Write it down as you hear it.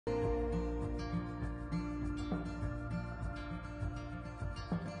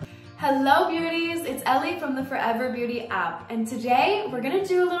Hello beauties, it's Ellie from the Forever Beauty app, and today we're gonna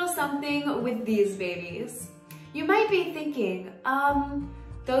do a little something with these babies. You might be thinking,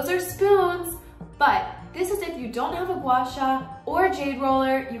 those are spoons, but this is if you don't have a Gua Sha or jade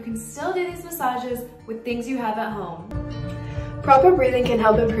roller, you can still do these massages with things you have at home. Proper breathing can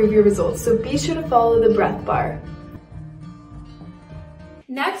help improve your results, so be sure to follow the breath bar.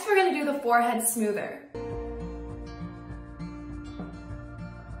 Next, we're gonna do the forehead smoother.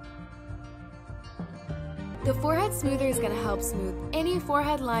 The forehead smoother is going to help smooth any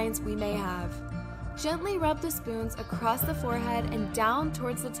forehead lines we may have. Gently rub the spoons across the forehead and down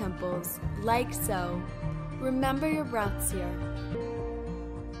towards the temples, like so. Remember your breaths here.